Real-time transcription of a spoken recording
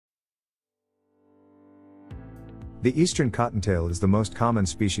The eastern cottontail is the most common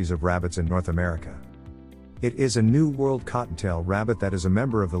species of rabbits in North America. It is a New World cottontail rabbit that is a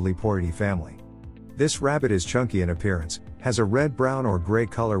member of the Leporidae family. This rabbit is chunky in appearance, has a red, brown or gray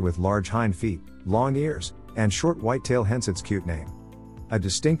color with large hind feet, long ears, and short white tail, hence its cute name. A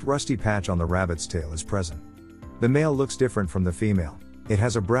distinct rusty patch on the rabbit's tail is present. The male looks different from the female. It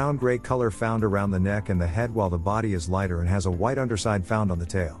has a brown-gray color found around the neck and the head, while the body is lighter and has a white underside found on the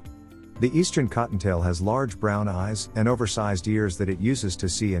tail. The eastern cottontail has large brown eyes and oversized ears that it uses to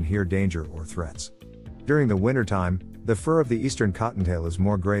see and hear danger or threats. During the wintertime, the fur of the eastern cottontail is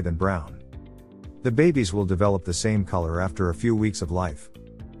more gray than brown. The babies will develop the same color after a few weeks of life.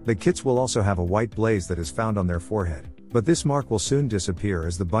 The kits will also have a white blaze that is found on their forehead, but this mark will soon disappear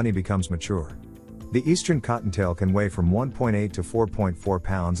as the bunny becomes mature. The eastern cottontail can weigh from 1.8 to 4.4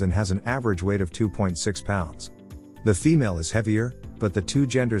 pounds and has an average weight of 2.6 pounds. The female is heavier, but the two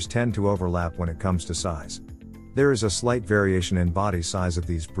genders tend to overlap when it comes to size. There is a slight variation in body size of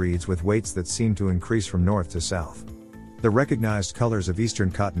these breeds, with weights that seem to increase from north to south. The recognized colors of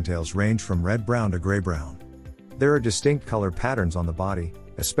eastern cottontails range from red-brown to gray-brown. There are distinct color patterns on the body,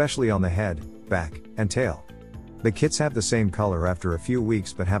 especially on the head, back, and tail. The kits have the same color after a few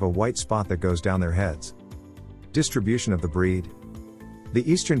weeks but have a white spot that goes down their heads. Distribution of the breed. The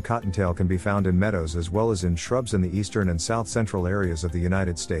eastern cottontail can be found in meadows as well as in shrubs in the eastern and south-central areas of the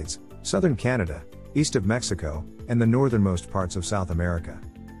United States, southern Canada, east of Mexico, and the northernmost parts of South America.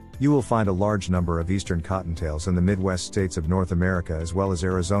 You will find a large number of eastern cottontails in the Midwest states of North America as well as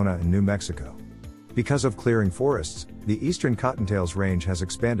Arizona and New Mexico. Because of clearing forests, the eastern cottontail's range has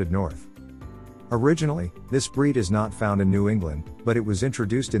expanded north. Originally, this breed is not found in New England, but it was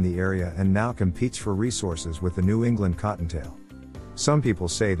introduced in the area and now competes for resources with the New England cottontail. Some people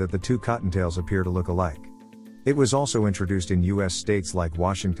say that the two cottontails appear to look alike. It was also introduced in U.S. states like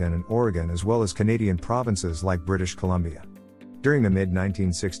Washington and Oregon as well as Canadian provinces like British Columbia. During the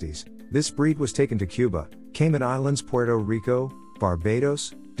mid-1960s, this breed was taken to Cuba, Cayman Islands, Puerto Rico,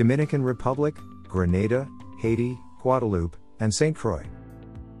 Barbados, Dominican Republic, Grenada, Haiti, Guadeloupe, and St. Croix.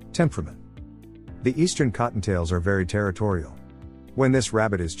 Temperament. The eastern cottontails are very territorial. When this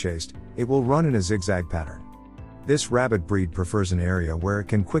rabbit is chased, it will run in a zigzag pattern. This rabbit breed prefers an area where it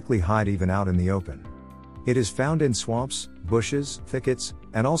can quickly hide even out in the open. It is found in swamps, bushes, thickets,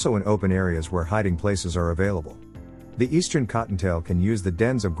 and also in open areas where hiding places are available. The eastern cottontail can use the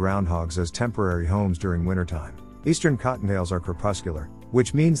dens of groundhogs as temporary homes during wintertime. Eastern cottontails are crepuscular,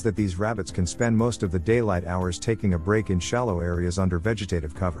 which means that these rabbits can spend most of the daylight hours taking a break in shallow areas under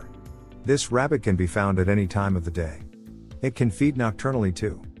vegetative cover. This rabbit can be found at any time of the day. It can feed nocturnally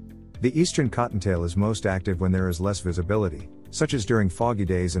too. The eastern cottontail is most active when there is less visibility, such as during foggy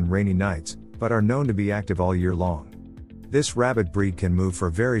days and rainy nights, but are known to be active all year long. This rabbit breed can move for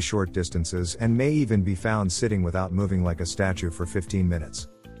very short distances and may even be found sitting without moving like a statue for 15 minutes.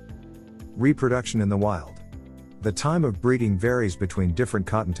 Reproduction in the wild. The time of breeding varies between different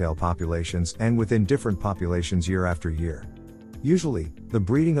cottontail populations and within different populations year after year. Usually, the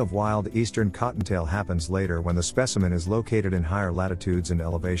breeding of wild eastern cottontail happens later when the specimen is located in higher latitudes and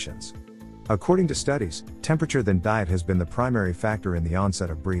elevations. According to studies, temperature than diet has been the primary factor in the onset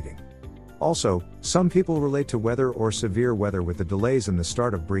of breeding. Also, some people relate to weather or severe weather with the delays in the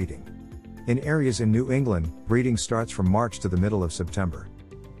start of breeding. In areas in New England, breeding starts from March to the middle of September.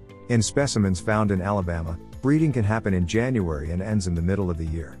 In specimens found in Alabama, breeding can happen in January and ends in the middle of the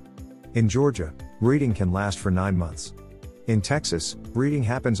year. In Georgia, breeding can last for 9 months. In Texas, breeding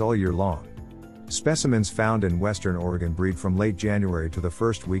happens all year long. Specimens found in western Oregon breed from late January to the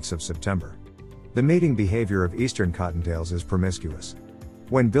first weeks of September. The mating behavior of eastern cottontails is promiscuous.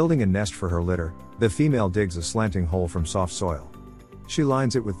 When building a nest for her litter, the female digs a slanting hole from soft soil. She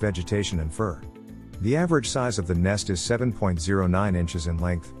lines it with vegetation and fur. The average size of the nest is 7.09 inches in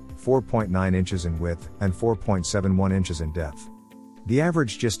length, 4.9 inches in width, and 4.71 inches in depth. The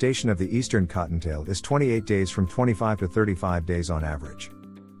average gestation of the eastern cottontail is 28 days, from 25 to 35 days on average.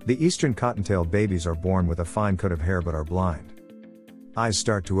 The eastern cottontail babies are born with a fine coat of hair but are blind. Eyes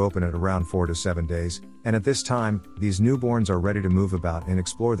start to open at around 4 to 7 days, and at this time, these newborns are ready to move about and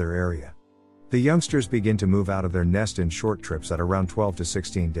explore their area. The youngsters begin to move out of their nest in short trips at around 12 to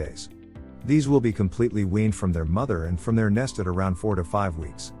 16 days. These will be completely weaned from their mother and from their nest at around 4 to 5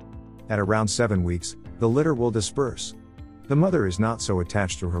 weeks. At around 7 weeks, the litter will disperse. The mother is not so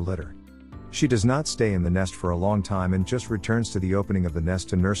attached to her litter. She does not stay in the nest for a long time and just returns to the opening of the nest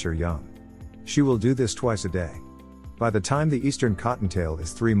to nurse her young. She will do this twice a day. By the time the eastern cottontail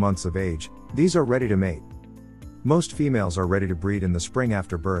is 3 months of age, these are ready to mate. Most females are ready to breed in the spring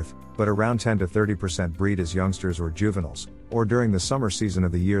after birth, but around 10 to 30% breed as youngsters or juveniles, or during the summer season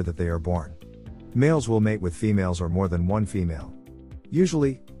of the year that they are born. Males will mate with females or more than one female.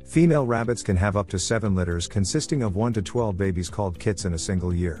 Usually, female rabbits can have up to 7 litters consisting of 1 to 12 babies called kits in a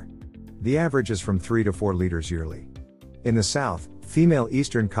single year. The average is from 3 to 4 litters yearly. In the south, female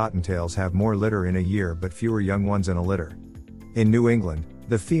eastern cottontails have more litter in a year but fewer young ones in a litter. In New England,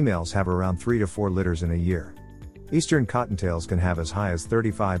 the females have around 3 to 4 litters in a year. Eastern cottontails can have as high as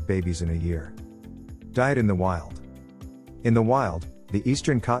 35 babies in a year. Diet in the wild. In the wild, the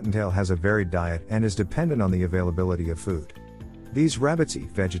eastern cottontail has a varied diet and is dependent on the availability of food. These rabbits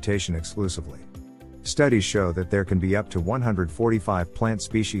eat vegetation exclusively. Studies show that there can be up to 145 plant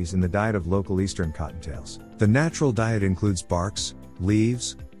species in the diet of local eastern cottontails. The natural diet includes barks,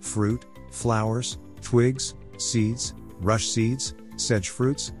 leaves, fruit, flowers, twigs, seeds, rush seeds, sedge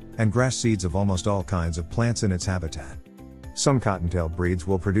fruits, and grass seeds of almost all kinds of plants in its habitat. Some cottontail breeds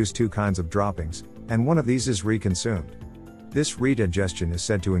will produce 2 kinds of droppings, and one of these is reconsumed. This redigestion is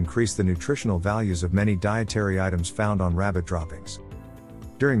said to increase the nutritional values of many dietary items found on rabbit droppings.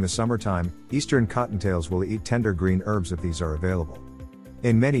 During the summertime, eastern cottontails will eat tender green herbs if these are available.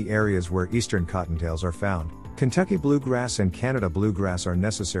 In many areas where eastern cottontails are found, Kentucky bluegrass and Canada bluegrass are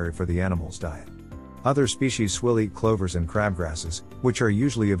necessary for the animal's diet. Other species will eat clovers and crabgrasses, which are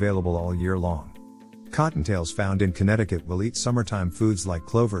usually available all year long. Cottontails found in Connecticut will eat summertime foods like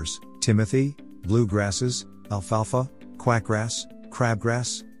clovers, timothy, bluegrasses, alfalfa, quackgrass,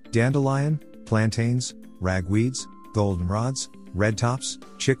 crabgrass, dandelion, plantains, ragweeds, goldenrods, redtops,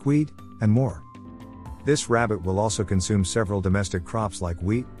 chickweed, and more. This rabbit will also consume several domestic crops like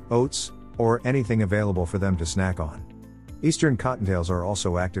wheat, oats, or anything available for them to snack on. Eastern cottontails are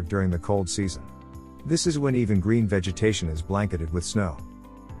also active during the cold season. This is when even green vegetation is blanketed with snow.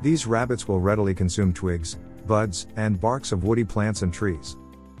 These rabbits will readily consume twigs, buds, and barks of woody plants and trees.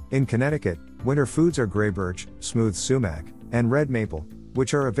 In Connecticut, winter foods are gray birch, smooth sumac, and red maple,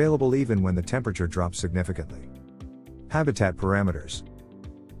 which are available even when the temperature drops significantly. Habitat parameters.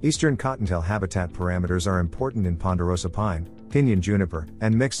 Eastern cottontail habitat parameters are important in ponderosa pine, pinyon juniper,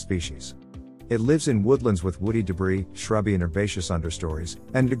 and mixed species. It lives in woodlands with woody debris, shrubby and herbaceous understories,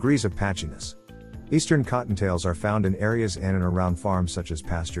 and degrees of patchiness. Eastern cottontails are found in areas in and around farms such as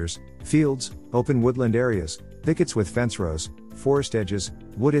pastures, fields, open woodland areas, thickets with fence rows, forest edges,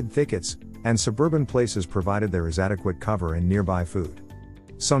 wooded thickets, and suburban places provided there is adequate cover and nearby food.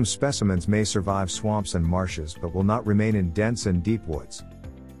 Some specimens may survive swamps and marshes but will not remain in dense and deep woods.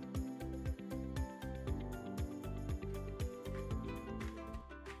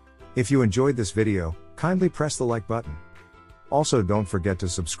 If you enjoyed this video, kindly press the like button. Also, don't forget to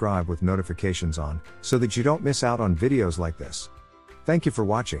subscribe with notifications on, so that you don't miss out on videos like this. Thank you for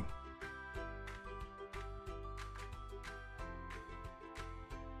watching.